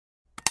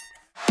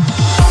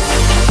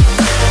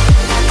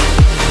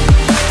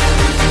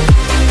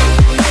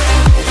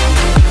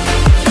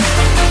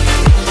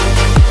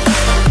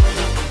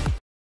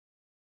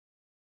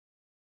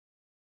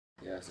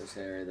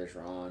There's Harry, there's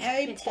Ron.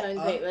 It's going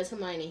great. Where's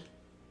Hermione?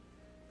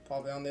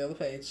 Probably on the other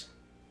page.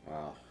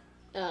 Wow.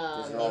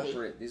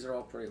 Maybe. These are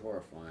all pretty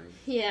horrifying.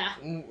 Yeah.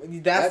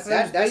 That's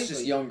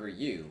just younger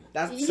you.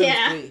 That's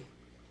yeah. Sims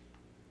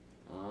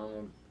 3.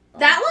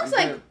 That looks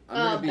like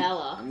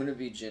Bella. I'm gonna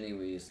be Ginny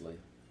Weasley.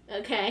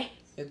 Okay.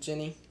 Yeah,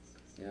 Ginny.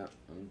 Yeah.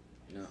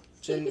 No.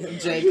 J,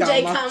 J,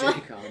 comma.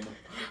 J,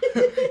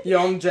 comma.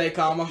 You're J,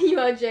 comma. You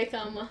are J,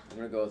 comma. I'm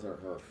gonna go with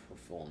her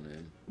full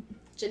name.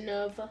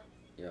 Genova.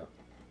 Yeah.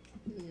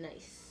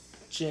 Nice.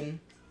 Jin.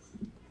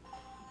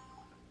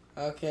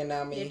 Okay,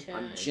 now me. Your turn.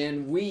 I'm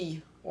Jin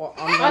Wee. Well,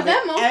 Are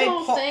there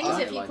multiple things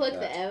I if you like click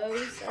that. the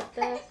arrows up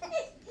there?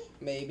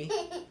 Maybe.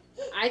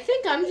 I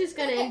think I'm just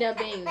gonna end up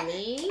being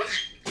me.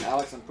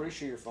 Alex, I'm pretty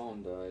sure your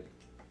phone died.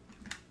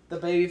 The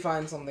baby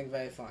finds something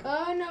very funny.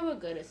 Oh no, we're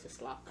good. It's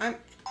just lock.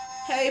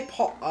 Hey,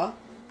 Potter.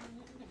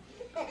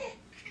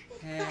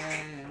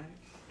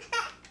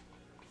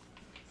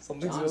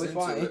 Something's John's really into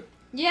funny. it.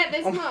 Yeah,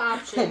 there's more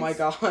options. Oh my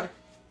god.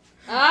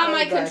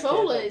 My back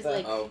controller here, is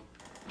like Oh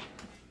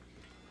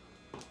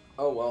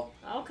well.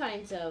 all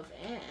kinds of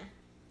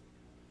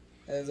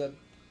There's a...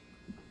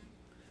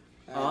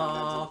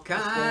 All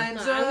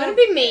kinds No, I'm gonna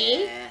be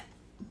me.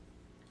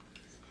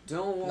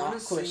 Don't wanna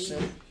Not see.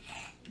 Christian.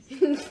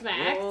 All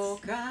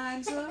Facts.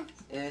 kinds of.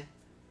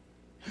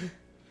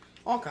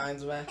 All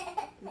kinds of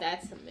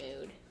That's the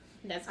mood.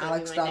 That's going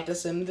Alex to be my Dr.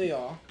 next. Sim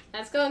VR.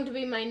 That's going to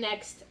be my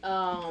next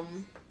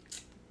Insta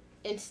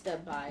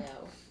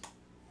bio.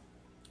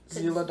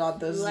 Zilla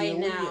Dr. Right Zilla.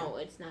 now,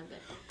 it's not good.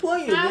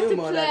 Play your How to game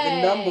mode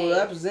at the number play.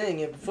 representing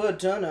your preferred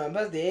turner and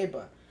press the A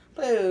button.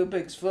 Player who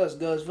picks first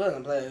goes first,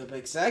 and player who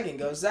picks second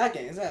goes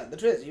second. Is that the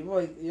trick? You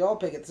all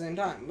pick at the same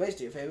time. Race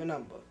to your favorite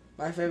number.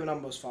 My favorite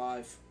number is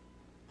 5.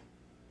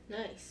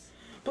 Nice.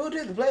 But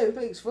the player who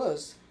picks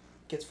first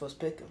gets first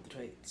pick of the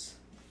traits.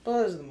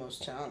 Those are the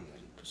most challenging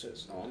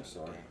positions. Oh, I'm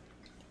sorry.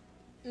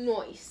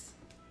 Nice.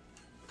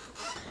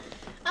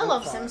 I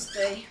love fine. Sims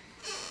 3.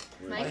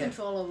 My Okay.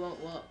 controller won't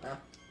work.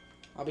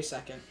 I'll be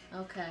second.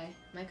 Okay,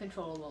 my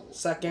controller won't work.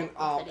 Second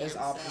with the is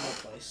damn optimal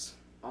stuff. place.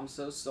 I'm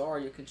so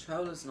sorry, your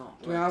controller's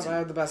not To be honest, I working.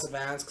 have the best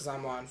advance because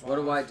I'm on 5. What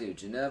do I do?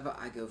 Geneva,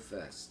 I go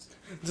first.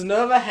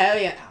 Geneva,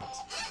 Harry, and out.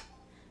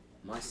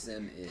 My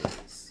sim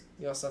is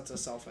You're such a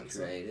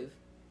self-insert. creative,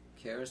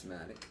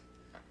 charismatic,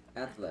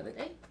 athletic,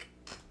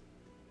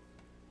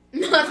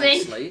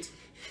 Nothing. slate,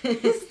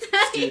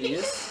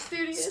 Studious.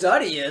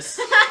 studious.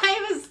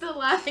 I was still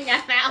laughing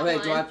at that Okay,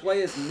 one. do I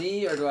play as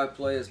me or do I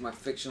play as my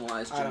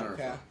fictionalized I don't Geneva?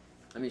 care.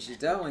 I mean, she's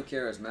definitely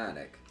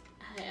charismatic.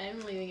 I'm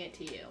leaving it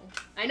to you.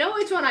 I know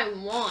which one I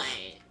want.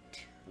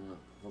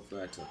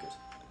 Hopefully I took it.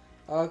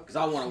 Okay. Because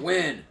I want to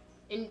win.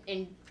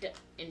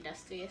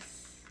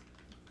 Industrious.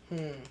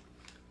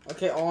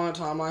 Okay, all the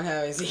time I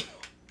have is evil.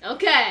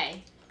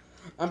 Okay.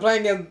 I'm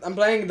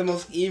playing the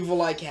most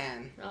evil I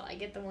can. Well, I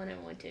get the one I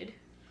wanted.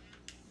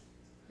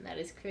 And that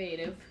is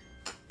creative.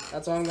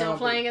 That's what I'm Still gonna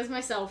playing as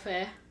myself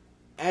here.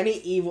 Any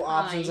evil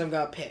Hi. options I'm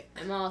gonna pick.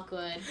 I'm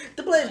awkward.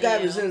 The player's Oh, guide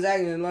for yeah. Sims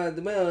acting in line.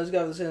 The player's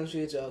guide for Sims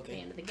future. Okay. The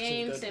end of the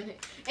Seems game. good. Sim.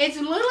 It's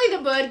literally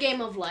the bird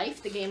game of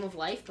life. The game of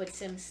life, but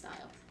Sim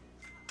style.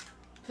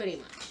 Pretty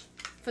much.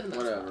 For the most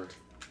Whatever. part.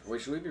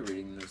 Wait, should we be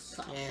reading this?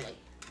 Probably.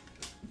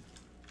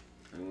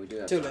 I mean, we do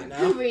have Too time. late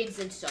Who now. reads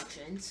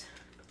instructions?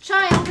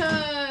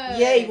 Childhood!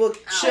 Yay, we're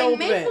Play children.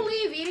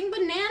 make-believe, eating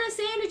banana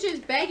sandwiches,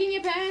 begging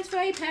your parents for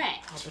a pet.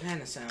 Oh,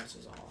 banana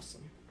sandwiches are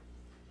awesome.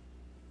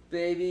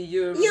 Baby,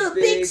 you're You're a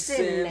big sim,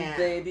 sim now.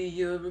 Baby,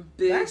 you're a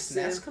big That's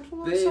sim. NES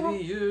controller Baby, song?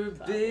 you're a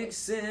Probably. big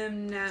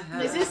sim now.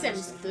 This is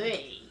Sims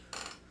 3.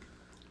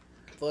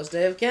 First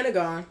day of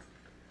kindergarten.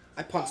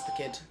 I punched the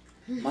kid.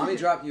 Mommy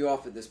dropped you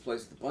off at this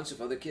place with a bunch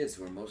of other kids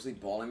who are mostly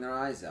bawling their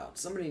eyes out.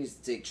 Somebody needs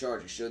to take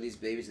charge and show these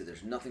babies that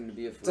there's nothing to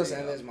be afraid Just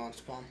end of. this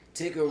monster palm.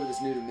 Take over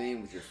this new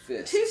domain with your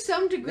fists. To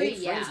some degree,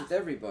 Make friends yeah. with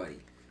everybody.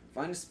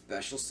 Find a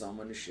special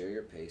someone to share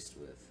your paste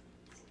with.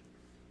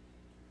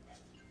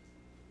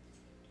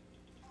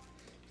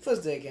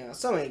 First day again.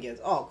 So many kids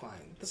all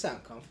crying. The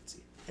sound comforts.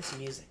 It's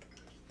music.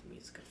 The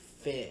music of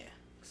fear.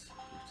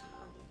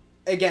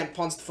 Again,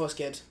 punched the first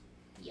kid.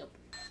 Yep.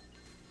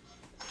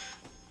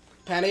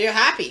 Panda, you're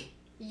happy.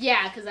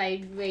 Yeah, because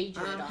I rage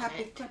read on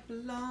it. clap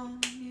along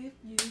if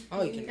you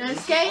Oh, you can. And I'm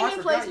skating Oh, I in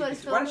a forgot place you where it's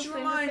could- filled why with didn't you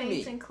finger remind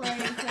face me? and clay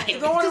and clay.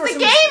 Go on Because with the some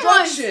game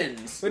was...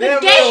 instructions. We The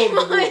didn't game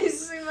read the rules.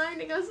 was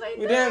reminding us like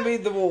We that. didn't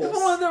read the rules.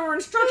 Come on, there were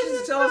instructions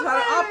to tell us how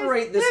to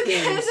operate this Who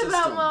game cares system.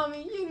 about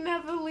mommy? You're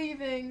never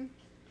leaving.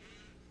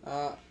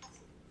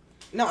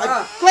 No,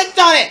 I clicked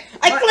on it.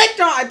 I What?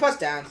 clicked on. I pressed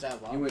down. So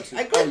You went to.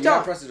 I Oh, clicked you gotta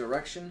on. press the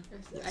direction.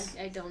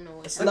 I don't know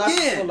what's It's happening.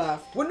 left for Again.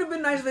 left. Wouldn't it have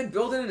been nice if they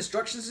built in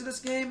instructions to this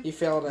game? You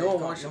failed. No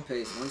one wants your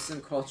paste. One sim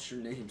calls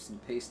your names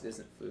and paste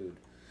isn't food.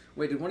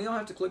 Wait, did one of y'all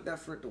have to click that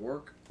for it to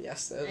work?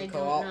 Yes, there's I a don't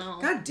co-op. know.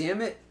 God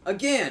damn it!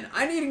 Again,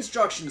 I need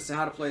instructions to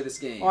how to play this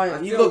game. Oh, yeah,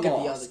 I you feel look at the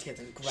lost. other kids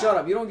and grab. Shut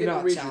up! You don't get You're to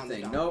not read your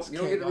challenging thing. dogs. Nope, you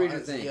don't get to read your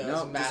Kindergarten thing. is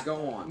Nope, Matt- just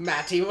go on.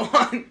 Matty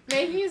one.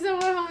 Making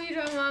yourself at home, you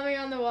draw mommy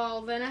on the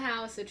wall, then a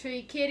house, a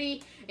tree,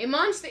 kitty, a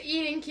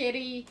monster-eating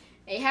kitty,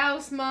 A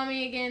house,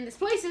 mommy again. This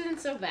place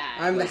isn't so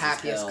bad. I'm the Place is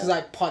happiest hell. because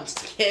I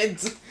punched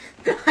kids.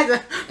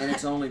 And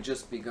it's only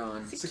just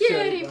begun.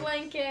 Security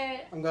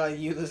blanket. I'm gonna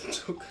use this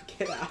to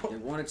get out. They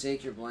want to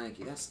take your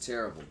blankie. That's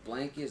terrible.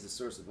 Blankie is the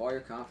source of all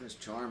your confidence,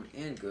 charm,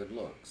 and good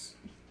looks.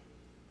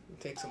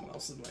 Take someone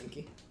else's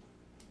blankie.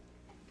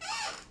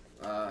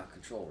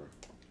 Controller.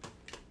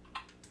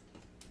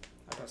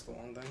 I pressed the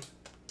wrong thing.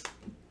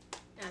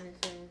 And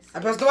I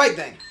pressed the right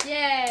thing.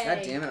 Yay! God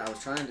damn it, I was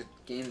trying to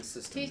game the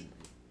system.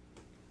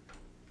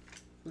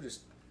 Who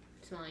just...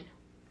 It's mine.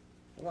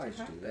 Why did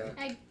you do that?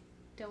 I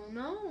don't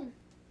know.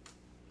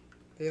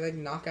 Did you like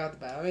knock out the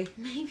battery?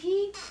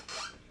 Maybe.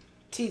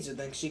 Teacher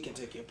thinks she can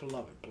take your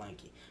beloved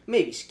blankie.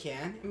 Maybe she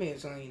can. Maybe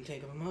it's something you can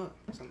take of her.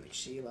 Something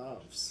she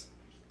loves.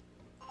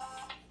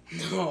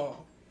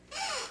 No.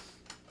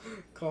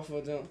 Call for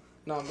a deal.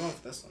 No, I'm going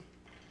for this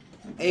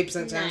one. 8%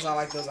 chance. Nice. I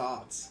like those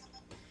odds.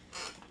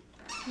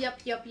 Yup.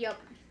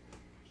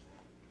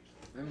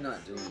 I'm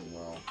not doing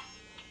well.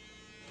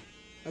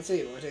 Let's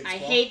see. We'll take I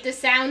this hate the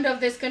sound of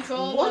this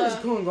controller. What is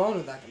going on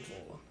with that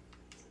controller?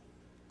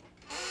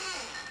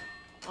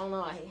 Oh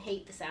no, I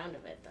hate the sound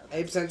of it though.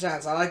 8%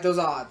 chance. I like those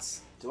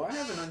odds. Do I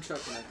have an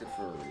unchuck connected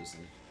for a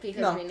reason?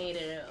 Because No. we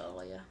needed it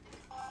earlier.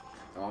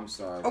 Oh, I'm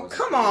sorry. I Oh, wasn't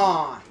come ready.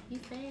 on! You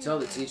failed. Tell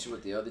the teacher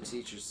what the other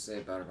teachers say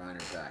about her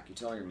behind her back. You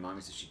tell her your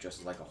mommy says she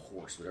dresses like a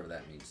horse, whatever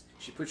that means.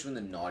 She puts you in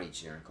the naughty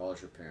chair and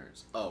calls your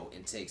parents. Oh,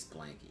 and takes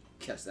blankie.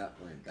 Guess that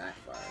plan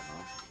backfired,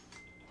 huh?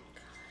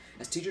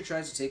 As teacher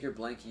tries to take your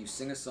blankie, you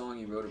sing a song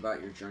you wrote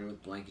about your journey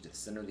with blankie to the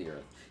center of the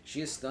earth.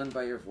 She is stunned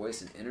by your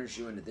voice and enters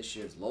you into this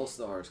year's Lol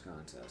Stars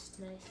contest.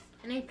 Nice.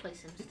 And I play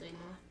Sims 3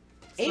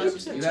 more.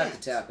 80% You have to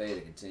chance. tap A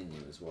to continue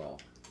as well.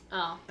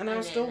 Oh. And I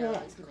didn't still know won't.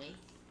 it was me.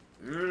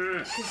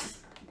 Mm.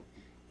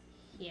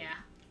 Yeah.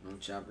 Oh,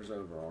 chapter's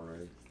over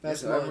already.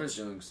 That's Guess how everyone's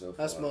merge. doing so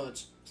far. Let's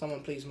merge.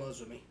 Someone please merge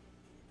with me.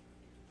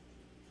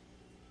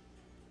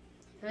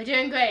 We're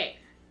doing great.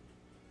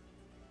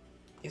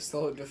 You're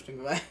still drifting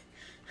away.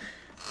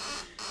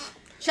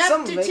 Chapter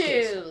Some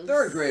vacation. 2.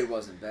 Third grade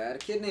wasn't bad. A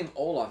kid named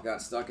Olaf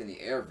got stuck in the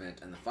air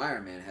vent and the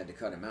fireman had to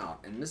cut him out.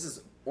 And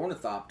Mrs.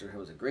 Ornithopter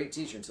was a great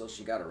teacher until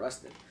she got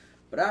arrested.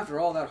 But after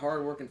all that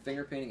hard work and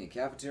finger painting and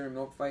cafeteria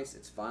milk fights,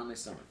 it's finally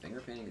summer.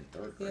 Finger painting in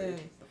third grade?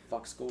 Yay. The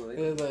fuck school are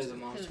they? Everybody's a Who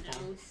monster.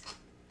 knows?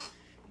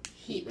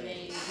 Heat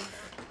wave.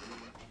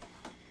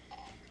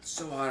 It's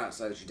so hot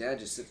outside that your dad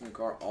just sits in the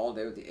car all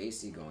day with the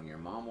AC going. Your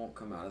mom won't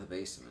come out of the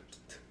basement.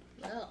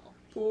 Well.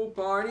 Pool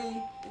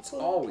party? It's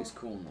always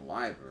cool in the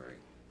library.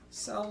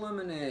 Sell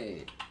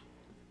lemonade.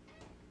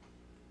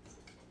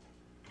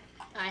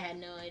 I had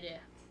no idea.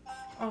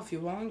 Oh, if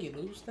you're wrong, you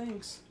lose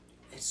things.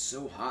 It's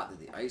so hot that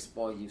the ice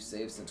ball you've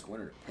saved since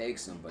winter to peg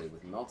somebody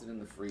with melted in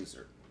the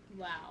freezer.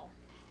 Wow.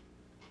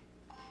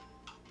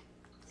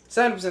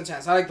 70%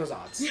 chance. I like those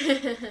odds. Heat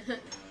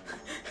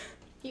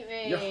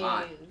wave. You're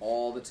hot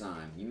all the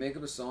time. You make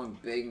up a song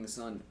begging the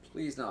sun to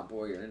please not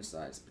boil your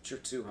insides, but you're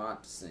too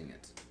hot to sing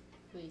it.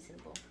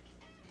 Reasonable.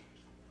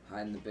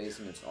 Hide in the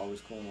basement. It's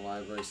always cool in the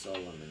library. Sell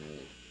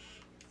lemonade.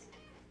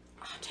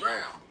 Oh,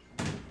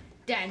 Bam!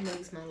 Dad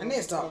knows my I need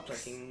to stop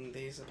clicking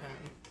these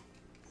apparently.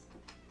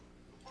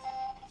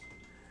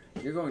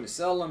 You're going to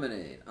sell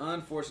lemonade.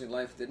 Unfortunately,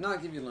 life did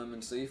not give you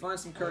lemons, so you find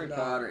some curry no.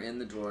 powder in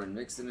the drawer and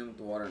mix it in with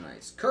the water and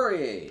ice.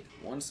 Curry-aid!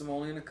 One some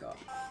only in a cup.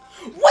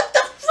 What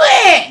the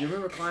frick? You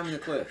remember climbing the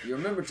cliff. You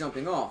remember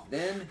jumping off.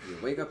 Then, you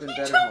wake up in bed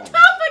at Jumped home.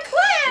 off a They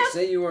cliff!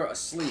 say you were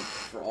asleep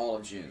for all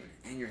of June,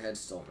 and your head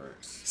still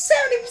hurts.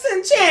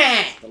 70%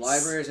 chance. The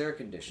library is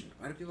air-conditioned.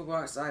 Why do people go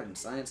outside when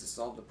science has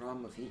solved the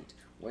problem of heat?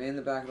 Way in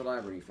the back of the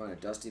library, you find a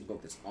dusty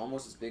book that's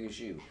almost as big as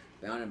you,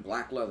 bound in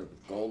black leather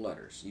with gold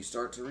letters. You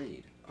start to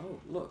read. Oh,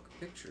 look,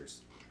 pictures.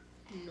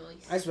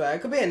 Nice. I swear,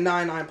 it could be a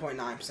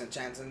 99.9%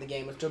 chance in the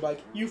game if they're like,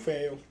 you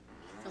fail.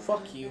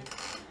 Fuck you.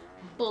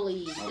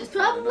 Bully. Oh, It's I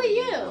don't probably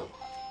know.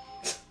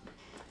 you.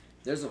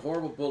 There's a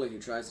horrible bully who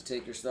tries to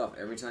take your stuff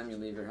every time you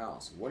leave your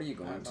house. What are you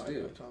going to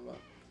do?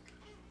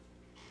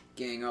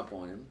 Gang up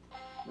on him,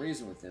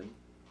 reason with him,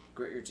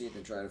 grit your teeth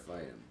and try to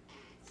fight him.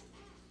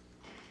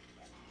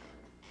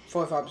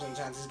 45%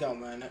 chance he's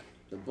going to earn it.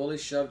 The bully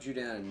shoved you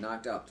down and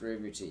knocked out 3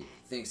 of your teeth.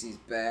 Thinks he's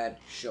bad,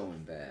 show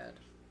him bad.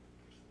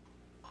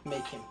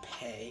 Make him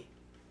pay.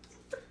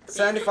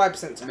 75%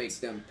 chance. Make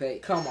them pay.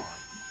 Come on.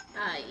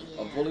 Ah,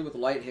 yeah. A bully with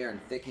light hair and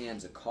thick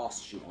hands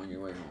accosts you on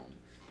your way home.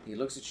 He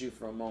looks at you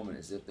for a moment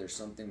as if there's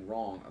something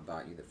wrong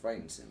about you that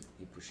frightens him.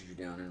 He pushes you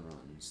down and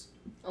runs.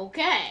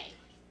 Okay.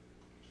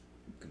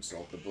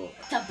 Consult the book.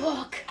 The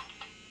book.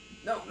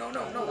 No,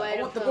 Write I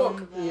a want the poem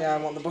book. about Yeah, I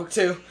want the book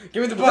too.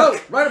 Give me the No,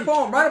 book. write a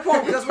poem,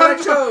 because that's what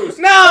I chose.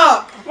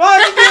 No! Why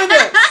did you do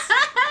this?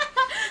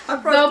 I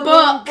pressed the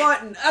wrong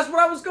button. That's what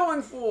I was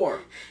going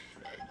for.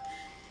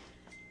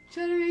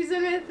 Try to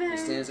reason with He him.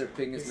 stands there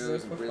picking his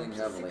nose and breathing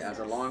heavily.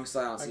 After a long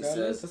silence, he I gotta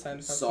says, lose the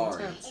 75%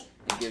 sorry, chance.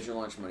 and gives your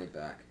lunch money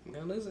back. I'm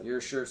gonna lose it.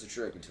 You're sure it's a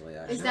trick until he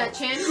actually Is that does.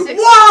 chance to succeed?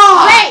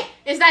 Why?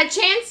 Wait! Is that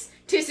chance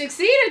to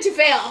succeed or to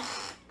fail?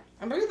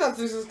 I'm pretty glad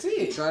to You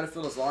succeed. try to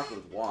fill his locker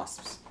with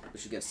wasps,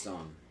 but you get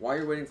stung. While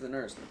you're waiting for the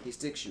nurse, he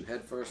sticks you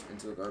head first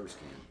into a garbage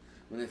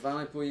can. When they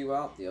finally pull you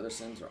out, the other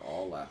Sims are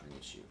all laughing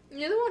at you.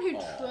 You're the one who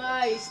Aw.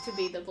 tries to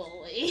be the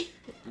bully.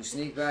 You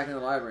sneak back in the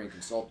library and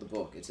consult the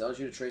book. It tells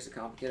you to trace a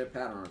complicated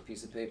pattern on a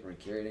piece of paper and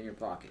carry it in your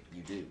pocket.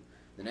 You do.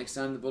 The next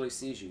time the bully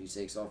sees you, he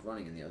takes off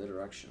running in the other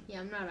direction. Yeah,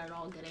 I'm not at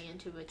all getting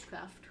into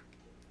witchcraft.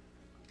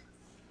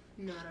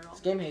 Not at all.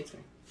 This game hates me.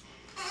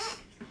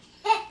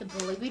 The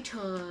bully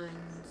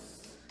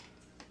returns.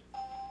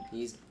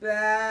 He's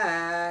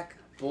back!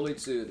 Bully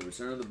 2, the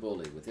return of the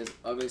bully, with his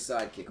ugly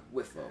sidekick,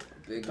 Whiffo,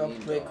 a big The mean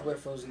big dog.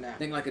 Whiffles now.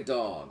 Think like a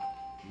dog.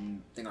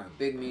 Think like a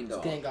big mean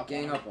dog.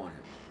 Gang up on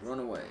him. Run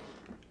away.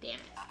 Damn it.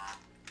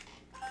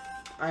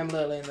 I'm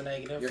literally in the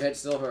negative. Your head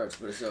still hurts,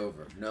 but it's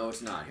over. No,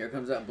 it's not. Here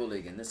comes that bully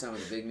again, this time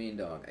with a big mean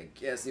dog. I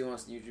guess he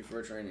wants to use you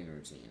for a training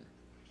routine.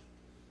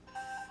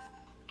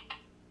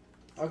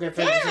 Okay, Damn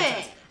 50 it!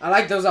 cents. I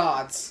like those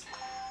odds.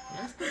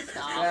 That's good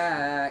stuff.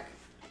 Back!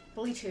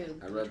 Bully 2.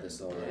 I read this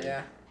already.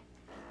 Yeah.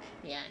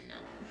 Yeah, no.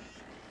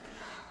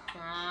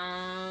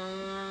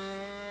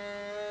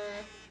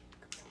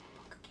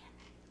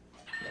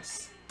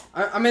 Yes.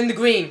 I'm in the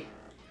green.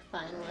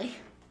 Finally.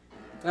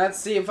 Let's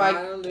see if I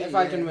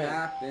can win.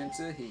 Happened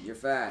to heat. You're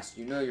fast.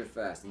 You know you're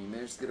fast, and you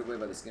managed to get away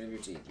by the skin of your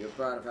teeth. You're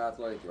proud of how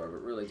athletic you are,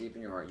 but really, deep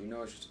in your heart, you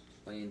know it's just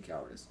plain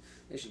cowardice.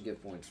 They should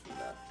give points for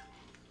that.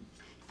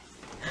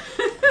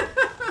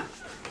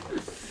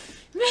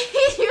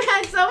 You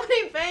had so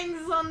many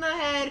bangs on the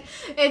head.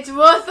 It's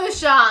worth a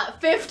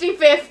shot.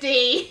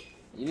 50-50.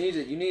 You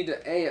need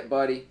to A it,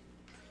 buddy.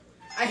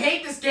 I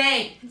hate this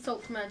game.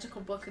 Consult the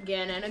magical book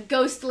again, and a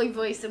ghostly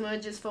voice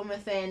emerges from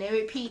within. It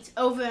repeats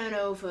over and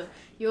over.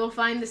 You will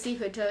find the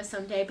secret to it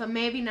someday, but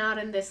maybe not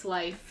in this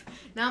life.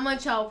 Not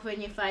much help when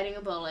you're fighting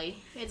a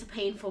bully. It's a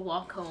painful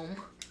walk home.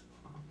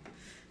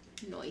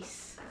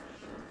 Nice.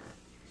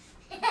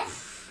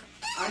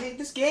 I hate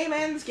this game,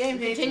 man. This game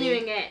hates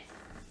Continuing me. it.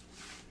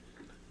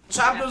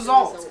 Chapter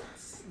results.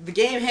 The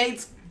game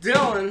hates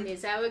Dylan.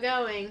 Here's how we're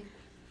going.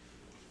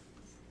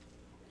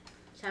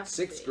 Chapter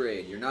 6th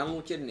grade. You're not a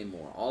little kid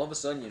anymore. All of a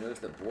sudden, you notice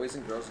that boys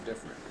and girls are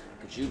different.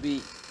 Could you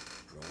be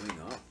growing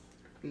up?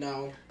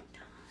 No.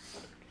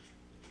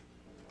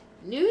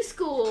 New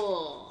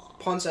school.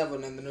 Punch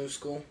everyone in the new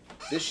school.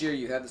 This year,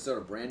 you have to start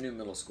a brand new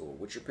middle school,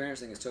 which your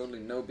parents think is totally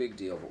no big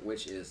deal, but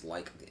which is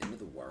like the end of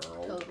the world.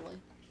 Totally.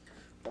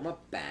 Form a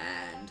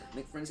band.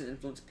 Make friends and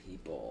influence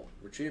people.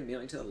 Retreat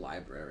immediately to the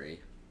library.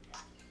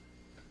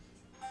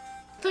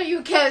 Thought you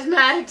were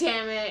charismatic,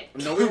 damn it.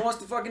 Nobody wants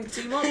to fucking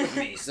team up with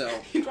me, so...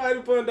 You try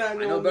to put down I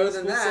your know own better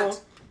middle than school that.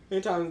 song.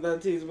 Anytime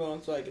that tease me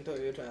on so I can tell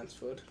you're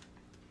transferred.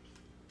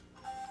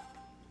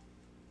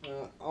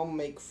 I'll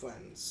make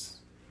friends.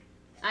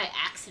 I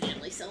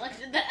accidentally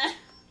selected that.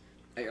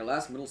 At your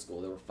last middle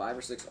school, there were 5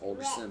 or 6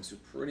 older Sims who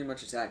pretty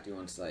much attacked you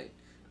on sight.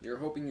 You're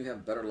hoping you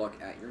have better luck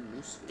at your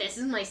new school. This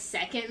is my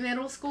second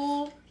middle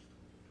school.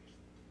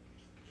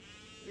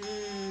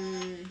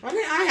 Why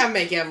didn't I have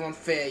make everyone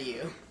fear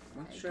you?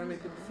 Why don't you try to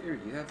make people fear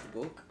you? You have the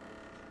book.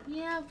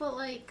 Yeah, but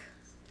like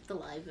the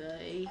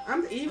library.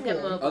 I'm Get evil.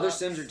 more Other books.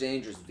 Sims are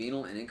dangerous,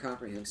 venal, and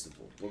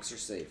incomprehensible. Books are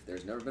safe.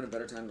 There's never been a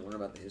better time to learn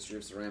about the history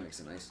of ceramics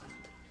in Iceland.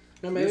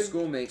 No, New maybe.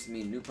 school makes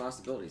mean new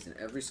possibilities. In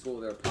every school,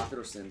 there are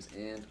popular Sims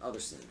and other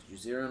Sims. You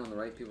zero in on the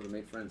right people to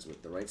make friends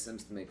with, the right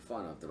Sims to make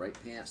fun of, the right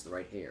pants, the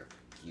right hair.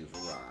 You've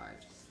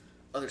arrived.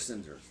 Other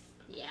Sims are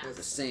Yeah.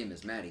 the same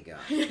as Maddie got.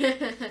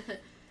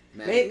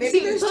 Maybe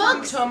See, there's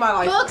time to turn my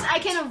life Books, around. I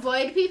can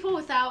avoid people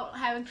without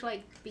having to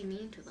like be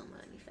mean to them or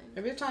anything.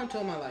 Maybe it's time to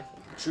turn my life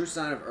around. A true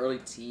sign of early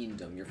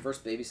teendom, your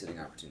first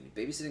babysitting opportunity.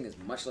 Babysitting is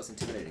much less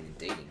intimidating than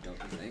dating, don't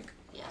you think?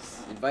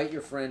 Yes. Invite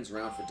your friends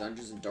around for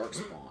Dungeons and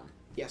Darkspawn.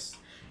 Yes.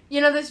 You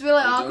know, this is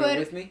really Are you doing it awkward.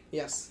 with me?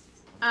 Yes.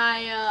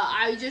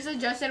 I just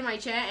adjusted my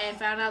chat and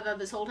found out that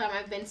this whole time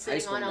I've been High sitting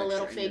school on a lecture,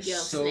 little and you're figure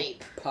of so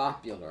Snape.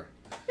 popular.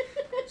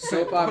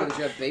 So popular that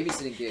you have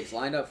babysitting gigs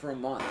lined up for a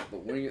month.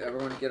 But when are you ever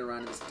going to get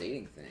around to this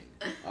dating thing?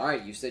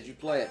 Alright, you said you'd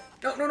play it.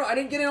 No, I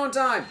didn't get in on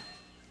time.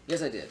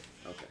 Yes, I did.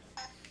 Okay.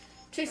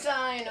 True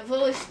sign of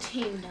Lewis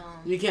Kingdom.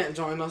 You can't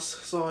join us.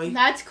 Sorry.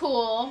 That's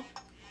cool.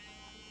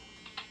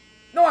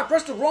 No, I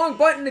pressed the wrong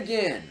button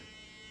again.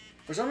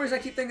 For some reason,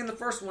 I keep thinking the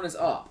first one is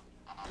up.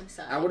 I'm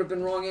sorry. I would have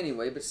been wrong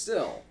anyway, but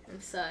still.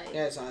 I'm sorry.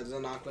 Yeah, it's hard to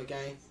not click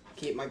A.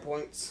 Keep my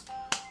points.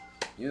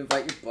 You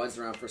invite your buds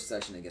around for a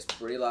session. It gets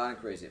pretty loud and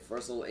crazy. At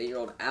first, little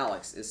 8-year-old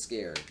ALEXX is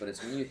scared, but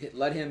it's when you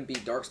let him be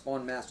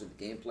Darkspawn Master,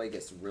 the gameplay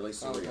gets really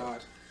surreal. Oh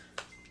god.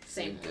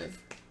 Same diff.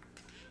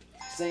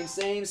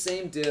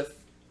 Same diff.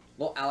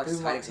 Little ALEXX is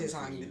Who hiding wants his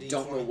something from you. hiding You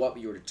don't know D4? what,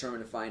 but you were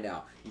determined to find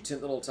out. You tip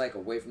the little tyke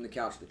away from the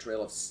couch with the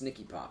trail of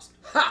Snicky Pops.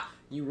 Ha!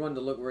 You run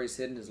to look where he's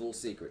hidden his little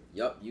secret.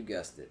 Yup, you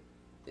guessed it.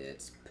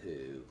 It's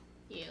poo.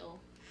 Ew.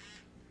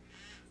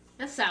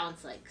 That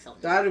sounds like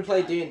something. I had to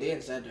play D&D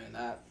instead of doing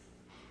that.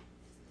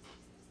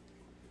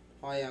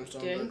 Oh yeah, I'm still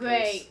in Doing good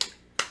great. place.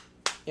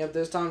 Yep,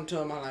 there's time to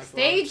turn my life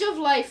around. Stage of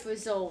life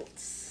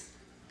results.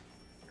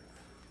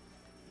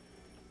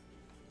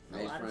 A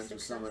Made lot of friends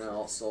with someone successes.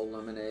 else, sold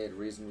lemonade,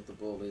 reasoned with the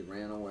bully,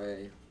 ran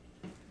away.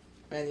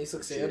 Man, you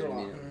succeeded a lot.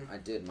 Immediately. I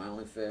did. My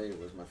only failure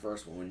was my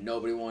first one when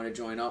nobody wanted to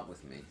join up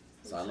with me.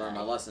 So I learned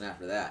my lesson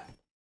after that.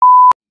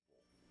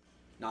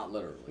 Not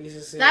literally.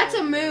 That's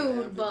a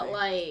mood, but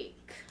like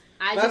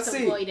I Let's just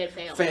see. avoided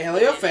failure.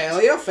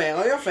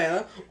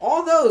 Failure.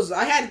 All those,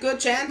 I had good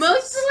chances.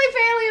 Mostly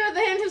failure with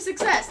a hint of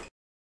success.